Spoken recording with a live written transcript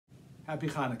Happy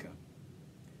Chanukah.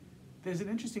 There's an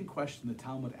interesting question the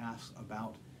Talmud asks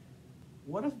about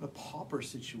what if a pauper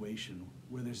situation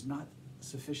where there's not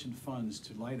sufficient funds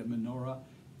to light a menorah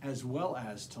as well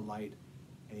as to light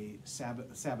a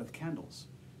Sabbath candles.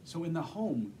 So in the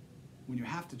home, when you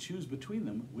have to choose between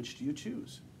them, which do you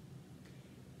choose?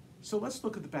 So let's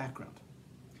look at the background.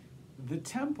 The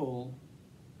temple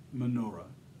menorah,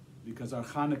 because our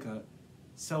Chanukah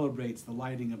celebrates the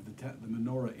lighting of the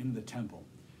menorah in the temple.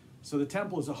 So the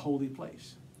temple is a holy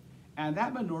place. And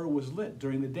that menorah was lit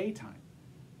during the daytime.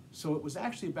 So it was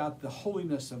actually about the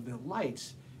holiness of the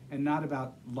lights and not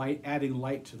about adding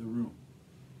light to the room.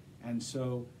 And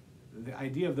so the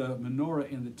idea of the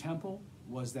menorah in the temple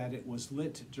was that it was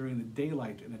lit during the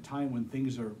daylight in a time when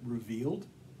things are revealed,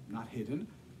 not hidden,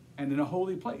 and in a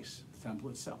holy place, the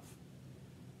temple itself.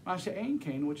 Masha Ein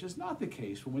Kain, which is not the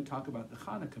case when we talk about the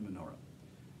Chanukah menorah.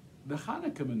 The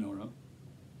Chanukah menorah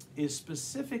is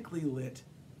specifically lit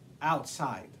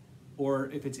outside, or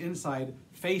if it's inside,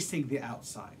 facing the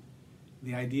outside.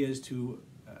 The idea is to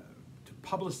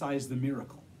publicize the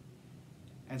miracle.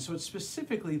 And so it's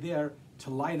specifically there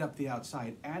to light up the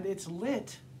outside, and it's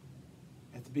lit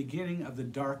at the beginning of the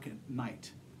dark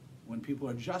night, when people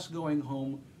are just going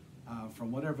home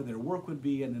from whatever their work would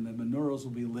be, and then the menorahs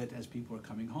will be lit as people are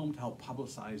coming home to help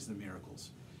publicize the miracles.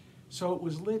 So it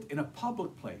was lit in a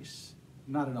public place,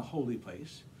 not in a holy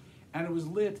place, and it was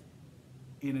lit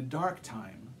in a dark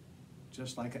time,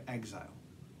 just like an exile.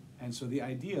 And so the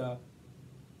idea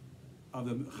of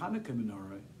the Chanukah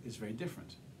menorah is very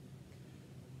different.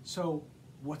 So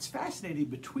what's fascinating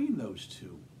between those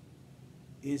two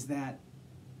is that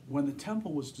when the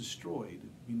temple was destroyed,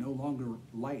 we no longer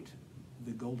light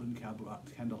the golden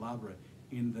candelabra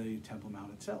in the Temple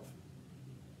Mount itself.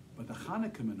 But the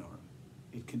Chanukah menorah,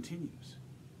 it continues.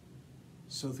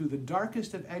 So through the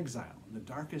darkest of exile, the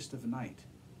darkest of night,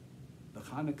 the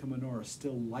Chanukah menorah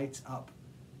still lights up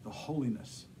the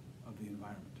holiness of the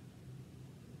environment.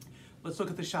 Let's look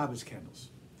at the Shabbos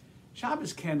candles.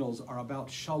 Shabbos candles are about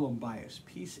shalom bayis,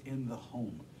 peace in the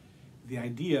home. The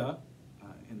idea,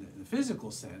 in the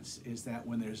physical sense, is that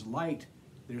when there's light,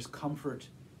 there's comfort,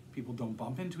 people don't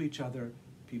bump into each other,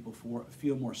 people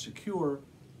feel more secure,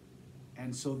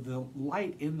 and so the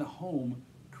light in the home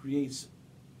creates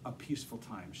a peaceful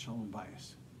time, shalom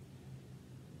bayis.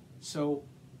 So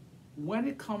when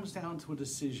it comes down to a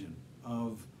decision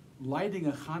of lighting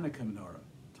a Chanukah menorah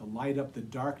to light up the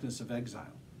darkness of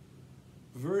exile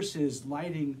versus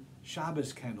lighting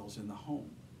Shabbos candles in the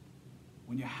home,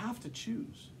 when you have to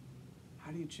choose,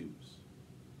 how do you choose?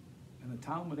 And the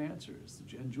Talmud answers,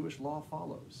 and Jewish law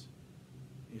follows,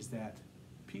 is that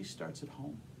peace starts at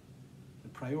home. The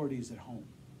priority is at home.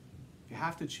 If you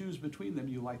have to choose between them,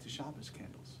 you light the Shabbos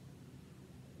candles.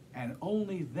 And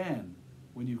only then,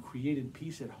 when you've created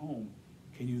peace at home,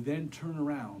 can you then turn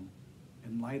around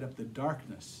and light up the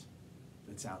darkness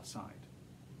that's outside.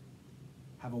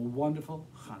 Have a wonderful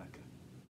Chanukah.